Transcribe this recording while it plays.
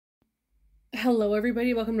Hello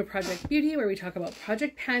everybody, welcome to Project Beauty, where we talk about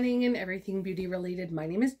project planning and everything beauty related. My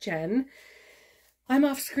name is Jen. I'm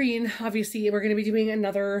off screen. Obviously, we're going to be doing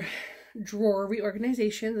another drawer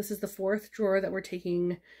reorganization. This is the fourth drawer that we're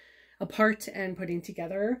taking apart and putting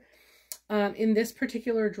together. In this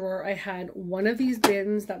particular drawer, I had one of these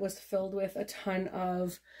bins that was filled with a ton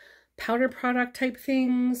of powder product type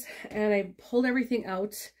things, and I pulled everything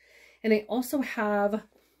out. And I also have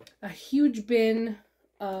a huge bin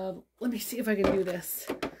of, let me see if I can do this,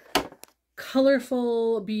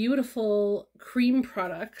 colorful, beautiful cream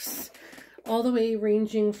products, all the way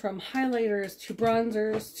ranging from highlighters to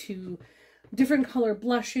bronzers to different color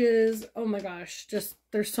blushes. Oh my gosh, just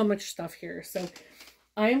there's so much stuff here. So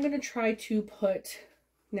I'm going to try to put,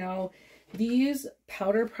 now these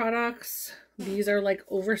powder products, these are like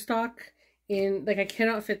overstock in, like I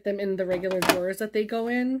cannot fit them in the regular drawers that they go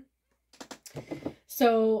in.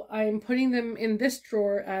 So I'm putting them in this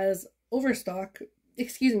drawer as overstock,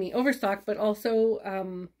 but also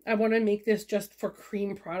I want to make this just for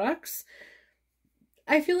cream products.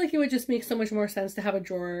 I feel like it would just make so much more sense to have a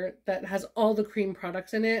drawer that has all the cream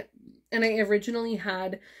products in it. And I originally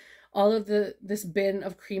had all of this bin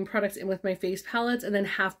of cream products in with my face palettes, and then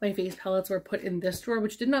half my face palettes were put in this drawer,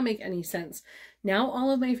 which did not make any sense. Now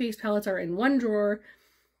all of my face palettes are in one drawer,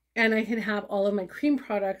 and I can have all of my cream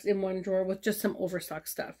products in one drawer with just some overstock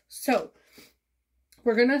stuff. So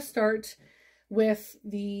we're going to start with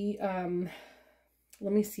the,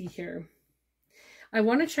 let me see here. I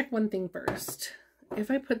want to check one thing first.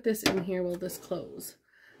 If I put this in here, will this close?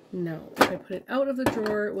 No. If I put it out of the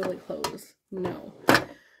drawer, will it close? No.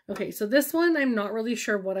 Okay, so this one, I'm not really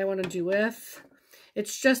sure what I want to do with.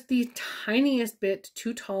 It's just the tiniest bit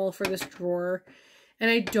too tall for this drawer. And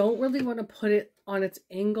I don't really want to put it on its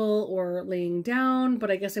angle or laying down, but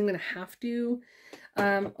I guess I'm going to have to.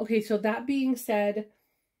 Okay, so that being said,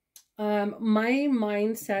 my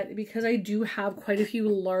mindset, because I do have quite a few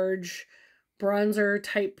large bronzer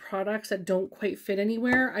type products that don't quite fit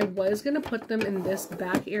anywhere, I was going to put them in this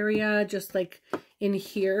back area, just like in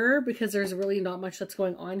here, because there's really not much that's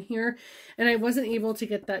going on here. And I wasn't able to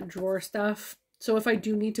get that drawer stuff. So if I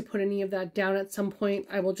do need to put any of that down at some point,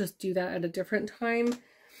 I will just do that at a different time.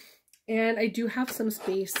 And I do have some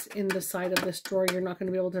space in the side of this drawer. You're not going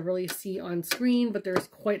to be able to really see on screen, but there's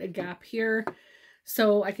quite a gap here.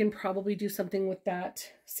 So I can probably do something with that,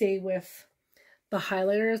 say with the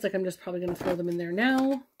highlighters. Like I'm just probably going to throw them in there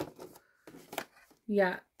now.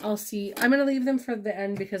 Yeah, I'll see. I'm going to leave them for the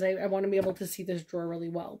end because I want to be able to see this drawer really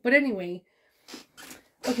well. But anyway,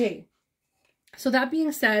 okay. So that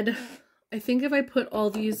being said, I think if I put all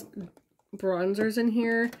these bronzers in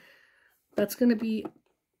here, that's going to be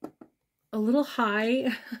a little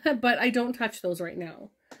high, but I don't touch those right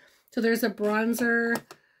now. So there's a bronzer,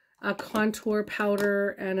 a contour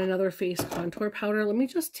powder, and another face contour powder. Let me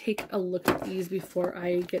just take a look at these before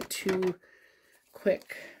I get too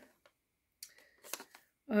quick.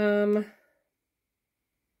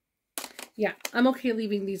 Yeah, I'm okay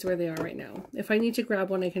leaving these where they are right now. If I need to grab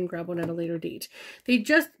one, I can grab one at a later date.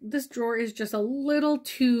 This drawer is just a little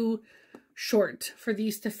too short for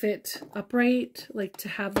these to fit upright, like to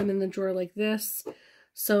have them in the drawer like this.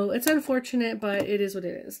 So it's unfortunate, but it is what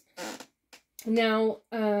it is. Now,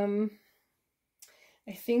 I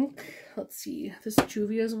think, let's see, this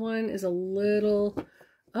Juvia's one is a little,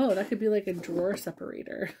 oh, that could be like a drawer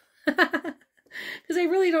separator. Because I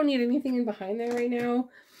really don't need anything in behind there right now.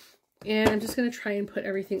 And I'm just going to try and put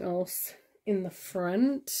everything else in the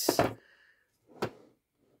front.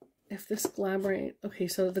 If this Glamlight, okay,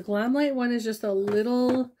 so the Glamlight one is just a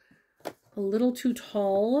little too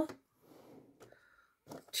tall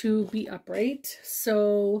to be upright.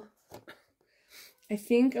 So I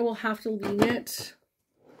think I will have to lean it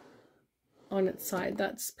on its side.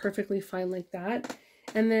 That's perfectly fine like that.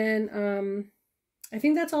 And then I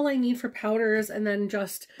think that's all I need for powders, and then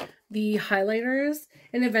just the highlighters.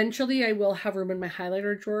 And eventually I will have room in my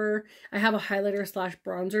highlighter drawer. I have a highlighter slash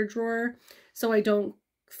bronzer drawer, so I don't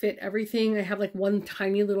fit everything. I have like one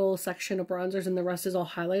tiny little section of bronzers and the rest is all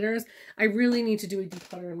highlighters. I really need to do a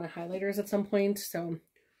declutter in my highlighters at some point. So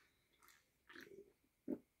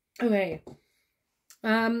okay,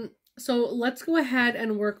 so let's go ahead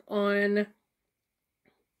and work on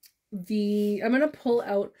the, I'm gonna pull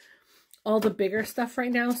out all the bigger stuff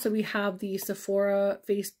right now. So we have the Sephora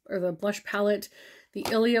face, or the blush palette, the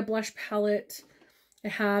Ilia blush palette. I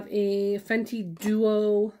have a Fenty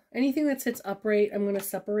Duo. Anything that sits upright, I'm going to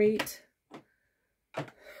separate.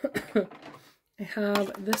 I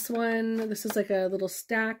have this one. This is like a little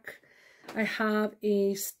stack. I have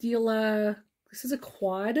a Stila. This is a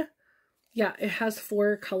quad. yeah, it has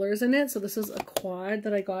 4 colors in it. So this is a quad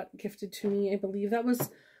that I got gifted to me. I believe that was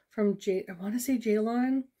from I want to say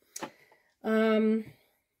Jaylon.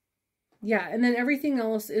 Yeah, and then everything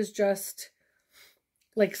else is just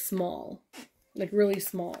like small, like really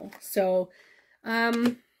small. So,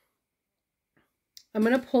 I'm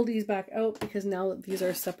going to pull these back out because now that these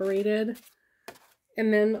are separated.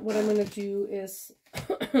 And then what I'm going to do is,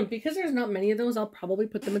 because there's not many of those, I'll probably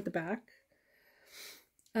put them at the back.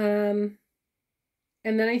 And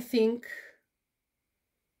then I think,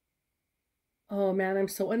 oh man, I'm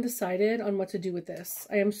so undecided on what to do with this.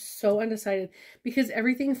 I am so undecided because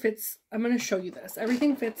everything fits. I'm going to show you this.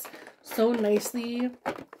 Everything fits so nicely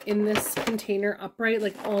in this container upright.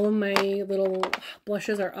 Like all of my little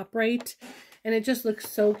blushes are upright and it just looks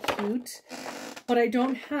so cute. But I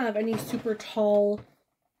don't have any super tall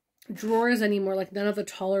drawers anymore. Like none of the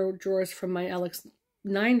taller drawers from my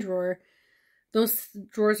LX9 drawer. Those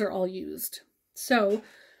drawers are all used. So,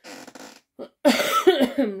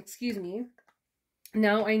 excuse me.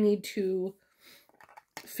 Now I need to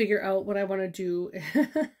figure out what I want to do.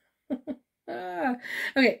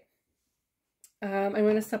 Okay. I'm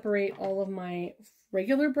going to separate all of my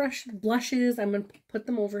regular blushes. I'm going to put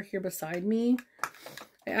them over here beside me.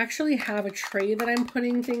 I actually have a tray that I'm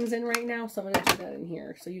putting things in right now, so I'm going to do that in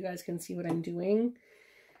here so you guys can see what I'm doing.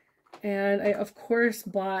 And I, of course,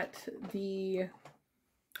 bought the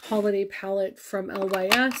holiday palette from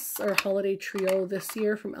LYS, or holiday trio this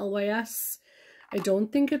year from LYS. I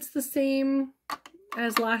don't think it's the same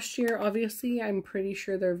as last year, obviously. I'm pretty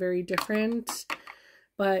sure they're very different,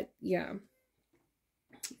 but yeah.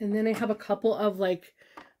 And then I have a couple of like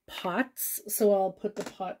pots, so I'll put the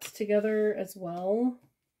pots together as well.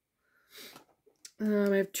 I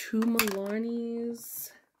have 2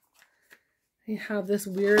 Milanis. I have this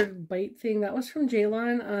weird bite thing that was from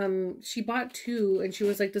Jaylon. She bought 2 and she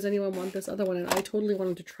was like, does anyone want this other one? And I totally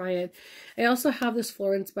wanted to try it. I also have this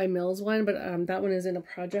Florence by Mills one, but that one is in a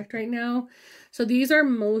project right now. So these are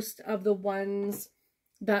most of the ones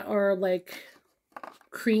that are like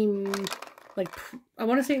cream, like I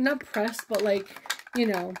want to say not pressed, but like, you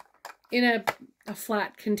know, in a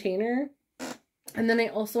flat container. And then I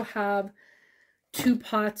also have 2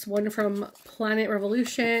 pots, one from Planet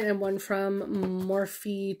Revolution and one from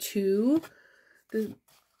Morphe 2.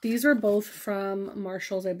 These are both from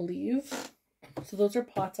Marshall's, I believe. So those are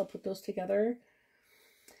pots. I'll put those together.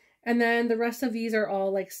 And then the rest of these are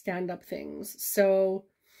all like stand-up things. So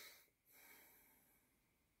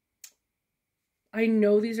I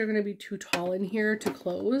know these are going to be too tall in here to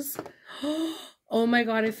close. Oh my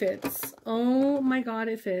god, it fits. Oh my god,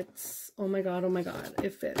 it fits. Oh my god,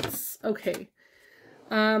 it fits. Okay.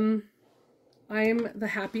 I'm the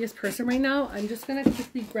happiest person right now. I'm just gonna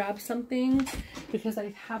quickly grab something because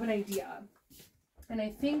I have an idea. And I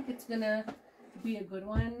think it's gonna be a good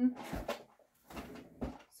one.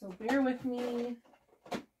 So bear with me.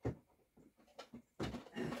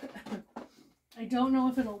 I don't know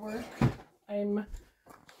if it'll work. I'm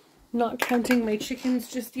not counting my chickens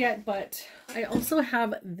just yet, but I also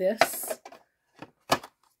have this.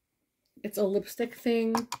 It's a lipstick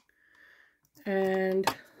thing. And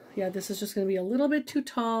yeah, this is just going to be a little bit too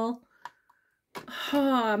tall.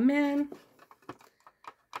 Oh, man.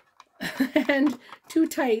 And too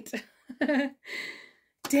tight.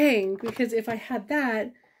 Dang, because if I had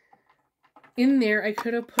that in there, I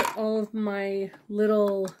could have put all of my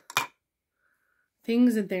little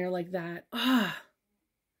things in there like that. Ah.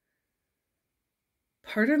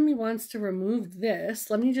 Part of me wants to remove this.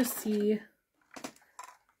 Let me just see.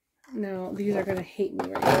 Now, these are going to hate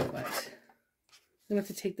me right now, but I'm going to have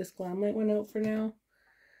to take this Glamlight one out for now.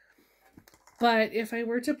 But if I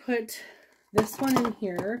were to put this one in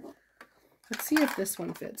here, let's see if this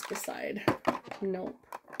one fits beside. Nope.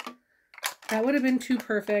 That would have been too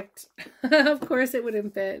perfect. Of course it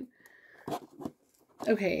wouldn't fit.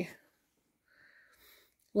 Okay.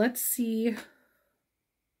 Let's see.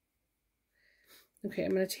 Okay,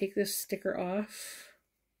 I'm going to take this sticker off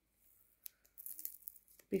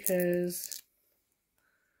because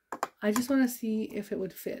I just want to see if it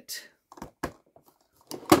would fit.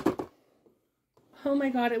 Oh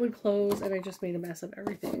my god, it would close and I just made a mess of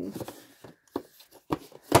everything.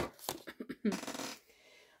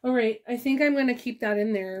 Alright, I think I'm going to keep that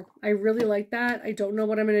in there. I really like that. I don't know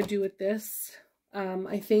what I'm going to do with this.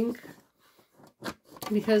 I think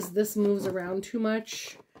because this moves around too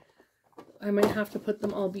much, I might have to put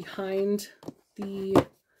them all behind the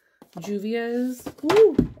Juvias.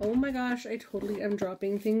 Ooh, oh my gosh, I totally am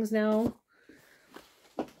dropping things now.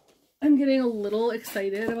 I'm getting a little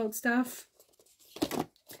excited about stuff.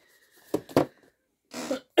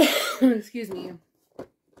 Excuse me.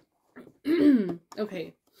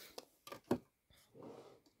 Okay.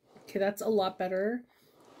 Okay, that's a lot better.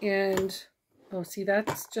 And, oh, see,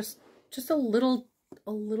 that's just a little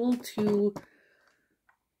too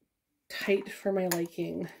tight for my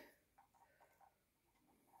liking.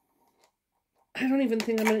 I don't even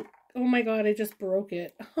think I'm gonna, oh my god, I just broke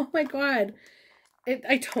it. Oh my god.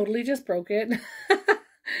 I totally just broke it.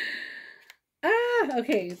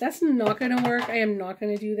 Okay, that's not gonna work. I am not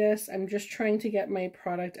gonna do this. I'm just trying to get my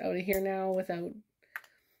product out of here now without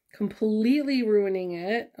completely ruining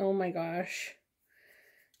it. Oh my gosh.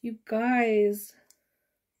 You guys.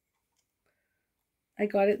 I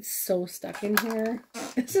got it so stuck in here.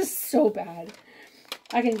 This is so bad.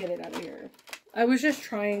 I can get it out of here. I was just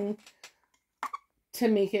trying to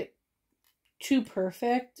make it too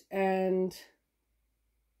perfect and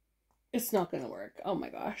it's not gonna work. Oh my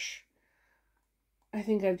gosh. I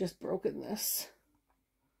think I've just broken this.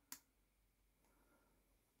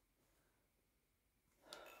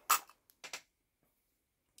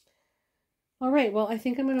 All right, well, I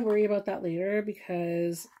think I'm going to worry about that later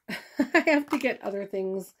because I have to get other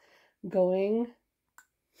things going.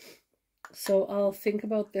 So I'll think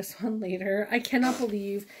about this one later. I cannot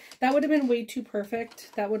believe that would have been way too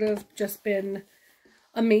perfect. That would have just been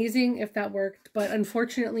amazing if that worked, but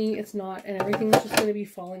unfortunately it's not, and everything's just going to be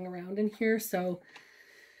falling around in here. So,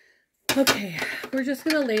 okay, we're just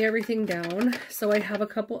going to lay everything down. So I have a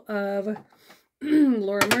couple of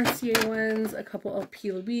Laura Mercier ones, a couple of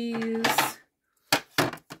P. Louise.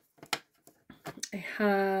 I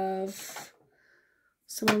have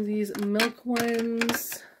some of these milk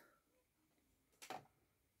ones.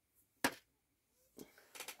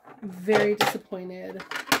 Very disappointed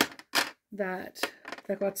that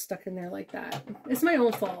got stuck in there like that. It's my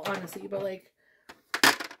own fault, honestly, but like,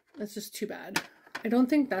 that's just too bad. I don't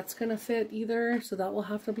think that's gonna fit either, so that will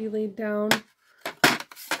have to be laid down.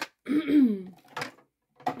 And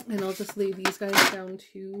I'll just lay these guys down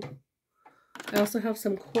too. I also have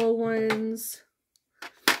some Quo ones.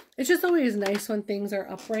 It's just always nice when things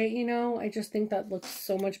are upright, you know? I just think that looks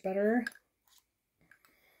so much better.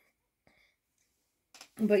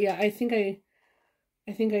 But yeah, I think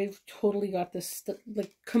I've totally got this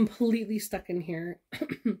like completely stuck in here.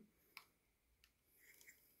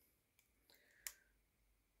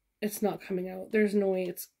 It's not coming out. There's no way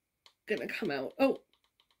it's gonna come out. Oh.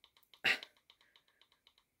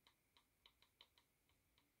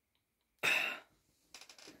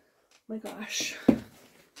 My gosh.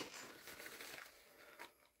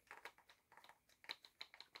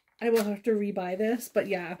 I will have to rebuy this, but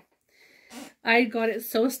yeah. I got it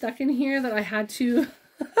so stuck in here that I had to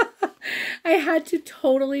I had to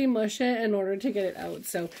totally mush it in order to get it out.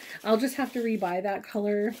 So I'll just have to rebuy that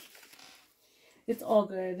color. It's all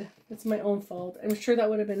good. It's my own fault. I'm sure that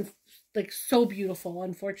would have been like so beautiful,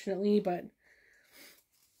 unfortunately, but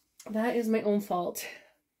that is my own fault.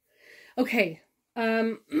 Okay.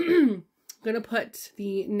 I'm gonna put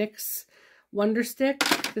the NYX Wonder Stick.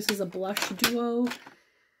 This is a blush duo.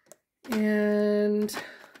 And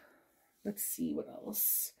let's see what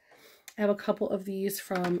else. I have a couple of these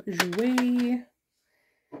from Jouer.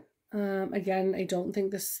 Again, I don't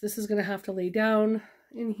think this is going to have to lay down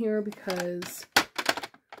in here because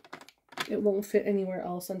it won't fit anywhere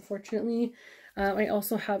else, unfortunately. I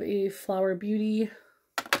also have a Flower Beauty.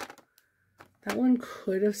 That one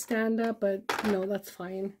could have stand up, but no, that's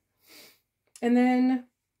fine. And then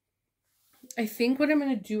I think what I'm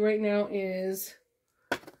going to do right now is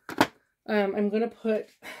I'm going to put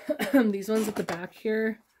these ones at the back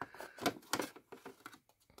here.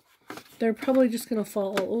 They're probably just going to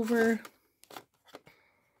fall all over.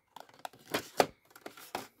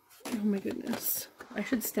 Oh my goodness. I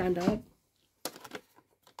should stand up.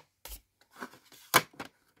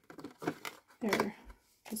 There.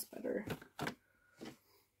 That's better.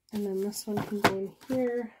 And then this one can go in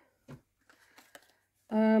here.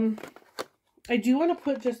 I do want to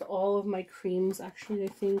put just all of my creams, actually, I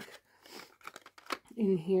think,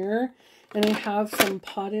 in here. And I have some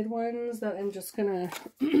potted ones that I'm just gonna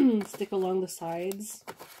stick along the sides.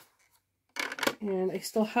 And I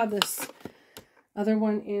still have this other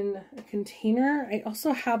one in a container. I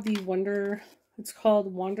also have the it's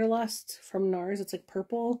called Wanderlust from NARS. It's like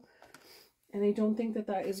purple. And I don't think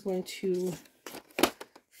that is going to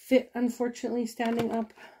fit, unfortunately, standing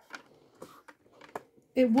up.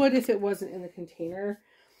 It would if it wasn't in the container.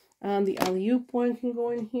 The Alley-oop one can go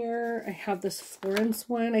in here. I have this Florence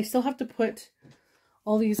one. I still have to put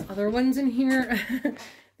all these other ones in here.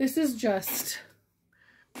 This is just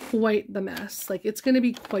quite the mess. Like, it's going to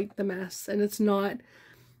be quite the mess, and it's not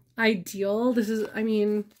ideal. This is, I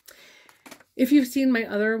mean, if you've seen my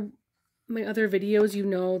other my other videos, you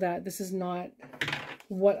know that this is not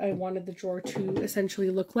what I wanted the drawer to essentially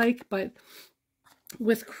look like, but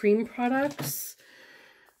with cream products,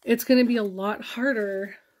 it's going to be a lot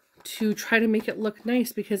harder to try to make it look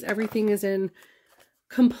nice because everything is in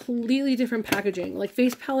completely different packaging. Like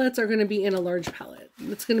face palettes are going to be in a large palette.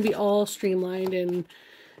 It's going to be all streamlined, and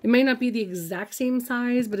it might not be the exact same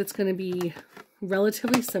size, but it's going to be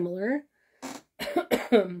relatively similar.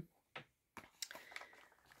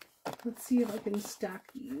 Let's see if I can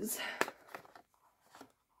stack these.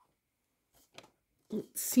 It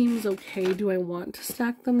seems okay. Do I want to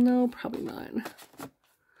stack them though? Probably not.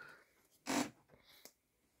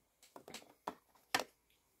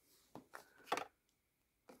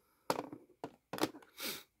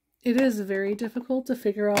 It is very difficult to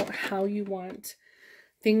figure out how you want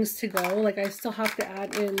things to go. Like, I still have to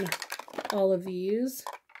add in all of these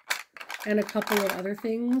and a couple of other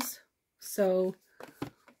things. So,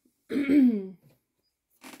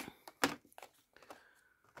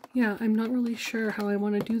 yeah, I'm not really sure how I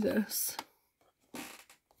want to do this.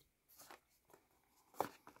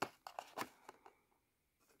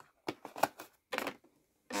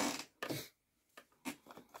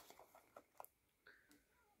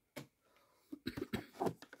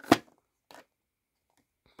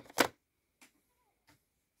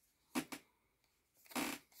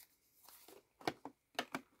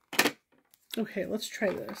 Okay, let's try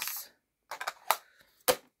this.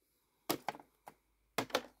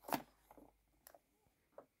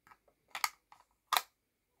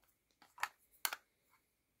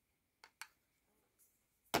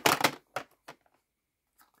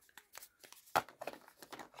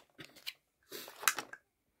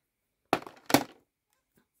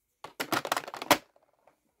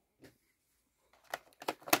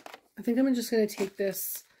 I think I'm just going to take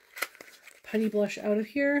this putty blush out of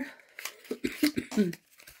here.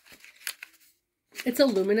 It's a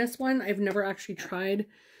luminous one. I've never actually tried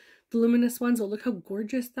the luminous ones. Oh, look how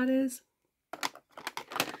gorgeous that is.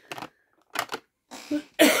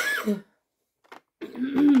 And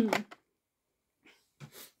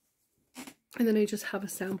then I just have a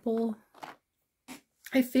sample.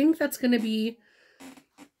 I think that's going to be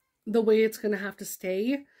the way it's going to have to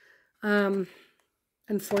stay.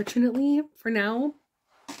 Unfortunately, for now,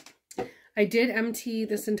 I did empty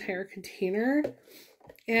this entire container,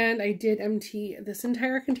 and I did empty this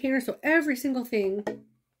entire container. So every single thing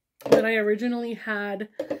that I originally had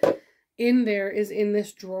in there is in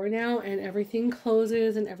this drawer now, and everything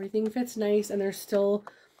closes and everything fits nice, and there's still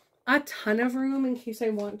a ton of room in case I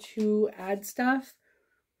want to add stuff.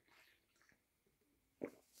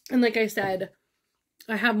 And like I said,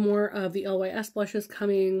 I have more of the LYS blushes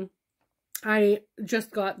coming. I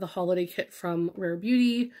just got the holiday kit from Rare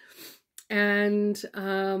Beauty. And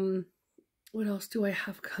what else do I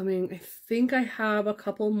have coming? I think I have a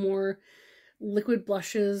couple more liquid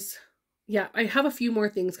blushes. Yeah, I have a few more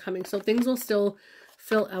things coming. So things will still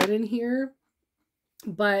fill out in here.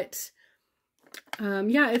 But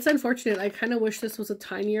yeah, it's unfortunate. I kind of wish this was a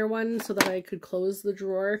tinier one so that I could close the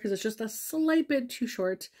drawer, because it's just a slight bit too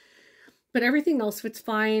short. But everything else fits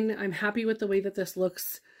fine. I'm happy with the way that this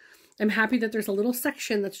looks. I'm happy that there's a little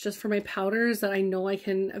section that's just for my powders that I know I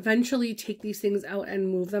can eventually take these things out and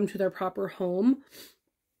move them to their proper home,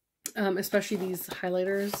 especially these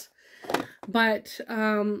highlighters. But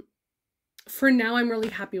for now, I'm really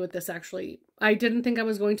happy with this, actually. I didn't think I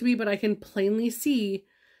was going to be, but I can plainly see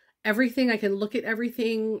everything. I can look at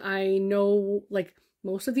everything. I know, like,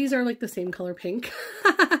 most of these are like the same color pink.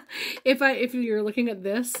 If you're looking at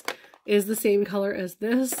this, is the same color as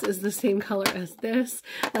this, is the same color as this,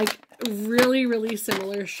 like really, really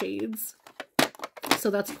similar shades. So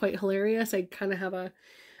that's quite hilarious. I kind of have a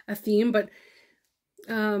theme, but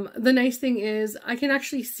the nice thing is I can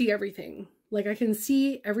actually see everything. Like, I can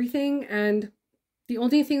see everything, and the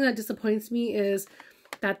only thing that disappoints me is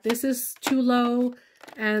that this is too low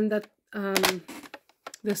and that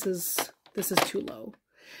this is too low.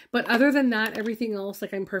 But other than that, everything else,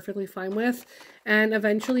 like, I'm perfectly fine with. And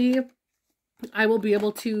eventually, I will be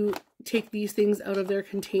able to take these things out of their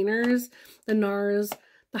containers. The NARS,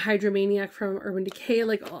 the Hydromaniac from Urban Decay,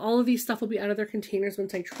 like, all of these stuff will be out of their containers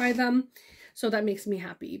once I try them. So that makes me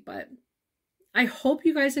happy. But I hope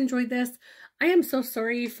you guys enjoyed this. I am so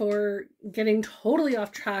sorry for getting totally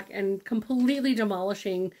off track and completely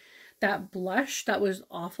demolishing that blush. That was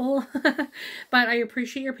awful. But I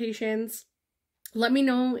appreciate your patience. Let me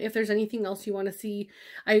know if there's anything else you want to see.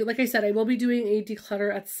 Like I said, I will be doing a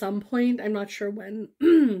declutter at some point. I'm not sure when,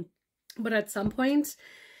 but at some point.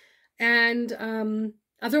 And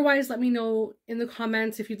Otherwise, let me know in the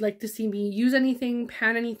comments if you'd like to see me use anything,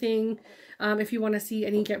 pan anything. If you want to see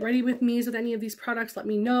any get ready with me's with any of these products, let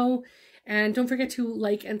me know. And don't forget to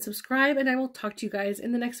like and subscribe, and I will talk to you guys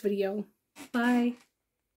in the next video. Bye.